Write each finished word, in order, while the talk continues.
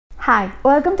Hi,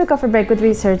 welcome to Coffee Break with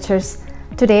Researchers.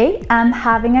 Today I'm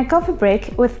having a coffee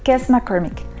break with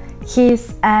McCormick.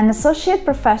 He's an associate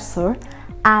professor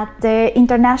at the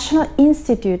International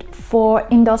Institute for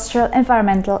Industrial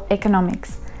Environmental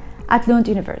Economics at Lund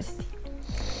University.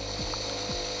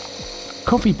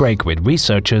 Coffee Break with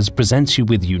Researchers presents you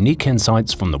with unique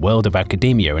insights from the world of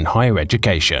academia and higher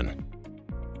education.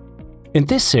 In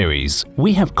this series,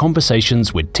 we have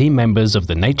conversations with team members of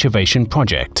the Naturevation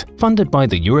project, funded by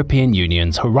the European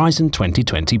Union's Horizon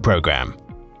 2020 programme.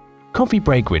 Coffee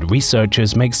Break with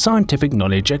Researchers makes scientific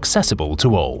knowledge accessible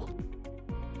to all.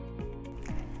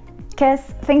 Kes,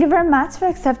 thank you very much for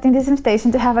accepting this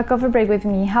invitation to have a coffee break with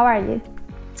me. How are you?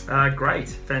 Great,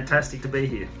 fantastic to be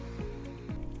here.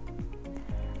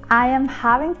 I am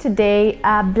having today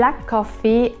a black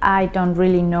coffee. I don't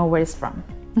really know where it's from.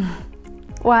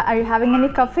 Well, are you having any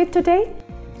coffee today?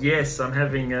 Yes, I'm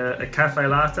having a cafe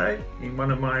latte in one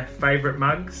of my favourite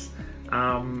mugs.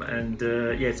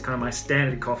 Yeah, it's kind of my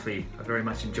standard coffee. I very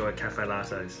much enjoy cafe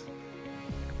lattes.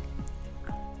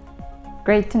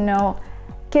 Great to know.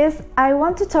 Kes, I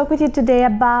want to talk with you today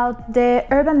about the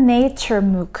Urban Nature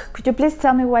Mooc. Could you please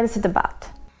tell me what is it about?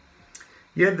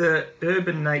 Yeah, the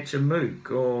Urban Nature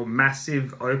Mooc, or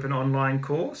Massive Open Online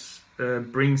Course,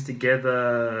 brings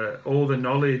together all the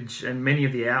knowledge and many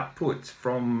of the outputs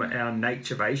from our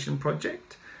Naturevation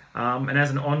project. And as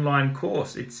an online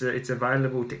course, it's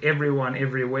available to everyone,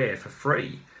 everywhere for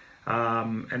free.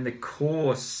 And the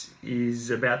course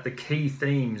is about the key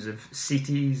themes of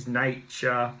cities,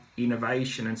 nature,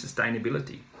 innovation and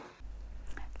sustainability.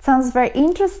 Sounds very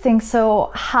interesting.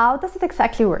 So how does it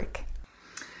exactly work?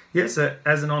 Yeah, so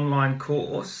as an online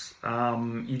course,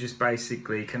 you just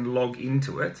basically can log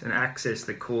into it and access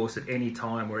the course at any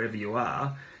time wherever you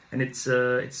are. And it's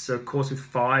a course with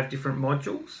 5 different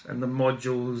modules, and the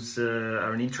modules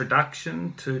are an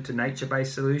introduction to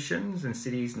nature-based solutions and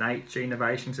cities, nature,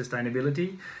 innovation,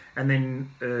 sustainability, and then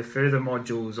further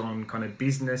modules on kind of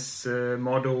business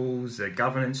models,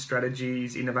 governance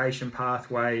strategies, innovation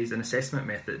pathways, and assessment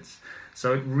methods.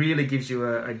 So it really gives you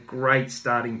a great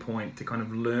starting point to kind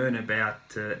of learn about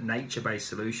nature-based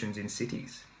solutions in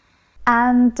cities.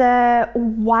 And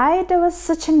why there was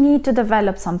such a need to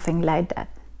develop something like that?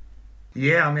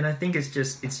 Yeah, I mean, I think it's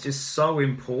just so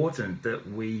important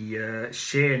that we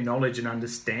share knowledge and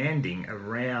understanding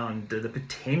around the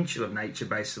potential of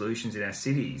nature-based solutions in our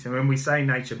cities. And when we say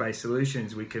nature-based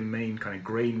solutions, we can mean kind of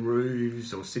green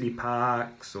roofs or city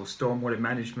parks or stormwater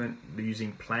management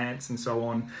using plants and so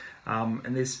on.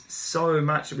 And there's so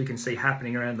much that we can see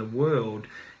happening around the world,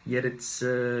 yet it's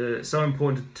so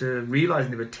important to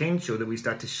realising the potential that we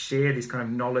start to share this kind of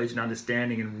knowledge and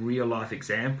understanding in real-life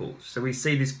examples. So we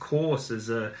see this course as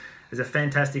a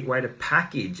fantastic way to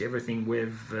package everything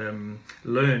we've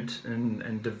learnt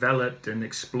and developed and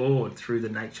explored through the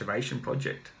Naturevation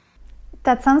project.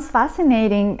 That sounds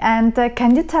fascinating. And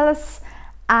can you tell us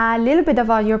a little bit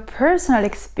about your personal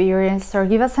experience, or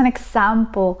give us an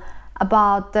example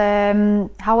about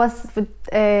how was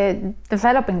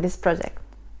developing this project?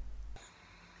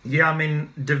 Yeah, I mean,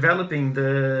 developing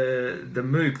the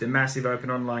Mooc, the Massive Open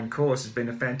Online Course, has been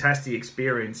a fantastic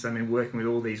experience. I mean, working with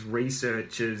all these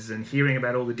researchers and hearing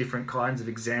about all the different kinds of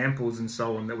examples and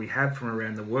so on that we have from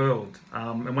around the world.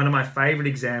 And one of my favourite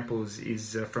examples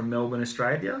is from Melbourne,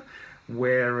 Australia,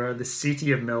 where the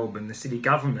city of Melbourne, the city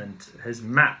government, has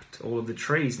mapped all of the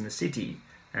trees in the city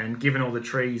and given all the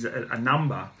trees a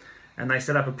number. And they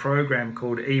set up a program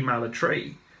called Email a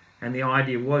Tree. And the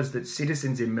idea was that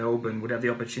citizens in Melbourne would have the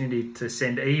opportunity to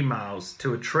send emails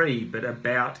to a tree, but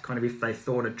about kind of if they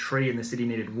thought a tree in the city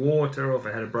needed water or if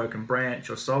it had a broken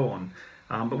branch or so on.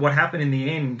 But what happened in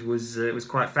the end was it was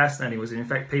quite fascinating. Was that in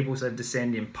fact people started to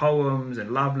send in poems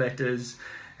and love letters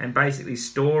and basically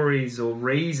stories or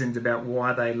reasons about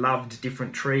why they loved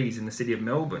different trees in the city of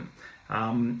Melbourne.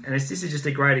 And this is just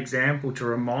a great example to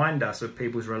remind us of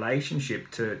people's relationship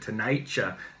to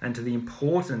nature and to the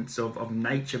importance of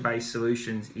nature-based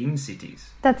solutions in cities.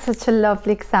 That's such a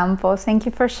lovely example. Thank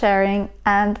you for sharing.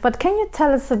 And what can you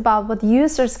tell us about what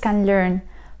users can learn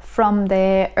from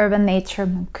the Urban Nature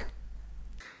Mooc?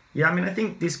 Yeah, I mean, I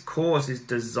think this course is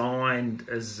designed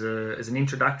as an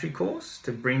introductory course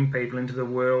to bring people into the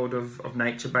world of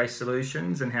nature-based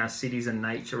solutions and how cities and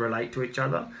nature relate to each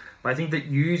other. But I think that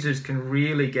users can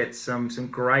really get some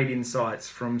great insights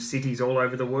from cities all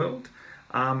over the world,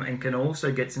 and can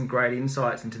also get some great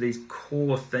insights into these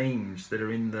core themes that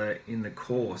are in the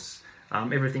course.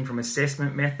 Everything from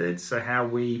assessment methods, so how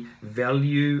we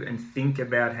value and think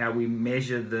about how we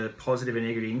measure the positive and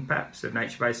negative impacts of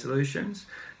nature-based solutions,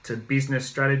 to business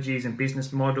strategies and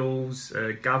business models,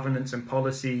 governance and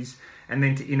policies, and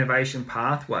then to innovation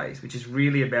pathways, which is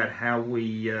really about how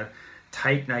we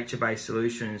take nature-based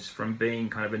solutions from being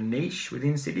kind of a niche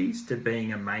within cities to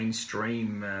being a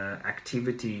mainstream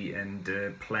activity and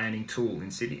planning tool in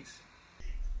cities.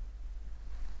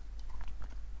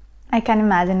 I can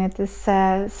imagine it is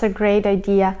a great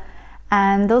idea.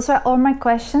 And those are all my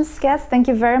questions, guys. Thank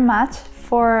you very much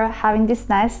for having this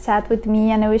nice chat with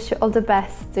me, and I wish you all the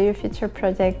best to your future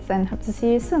projects and hope to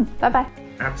see you soon. Bye-bye.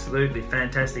 Absolutely,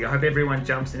 fantastic. I hope everyone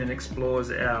jumps in and explores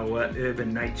our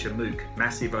Urban Nature Mooc,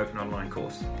 massive open online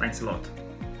course. Thanks a lot.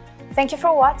 Thank you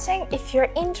for watching. If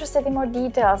you're interested in more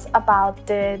details about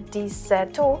this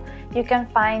tool, you can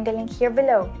find the link here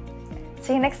below.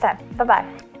 See you next time.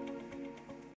 Bye-bye.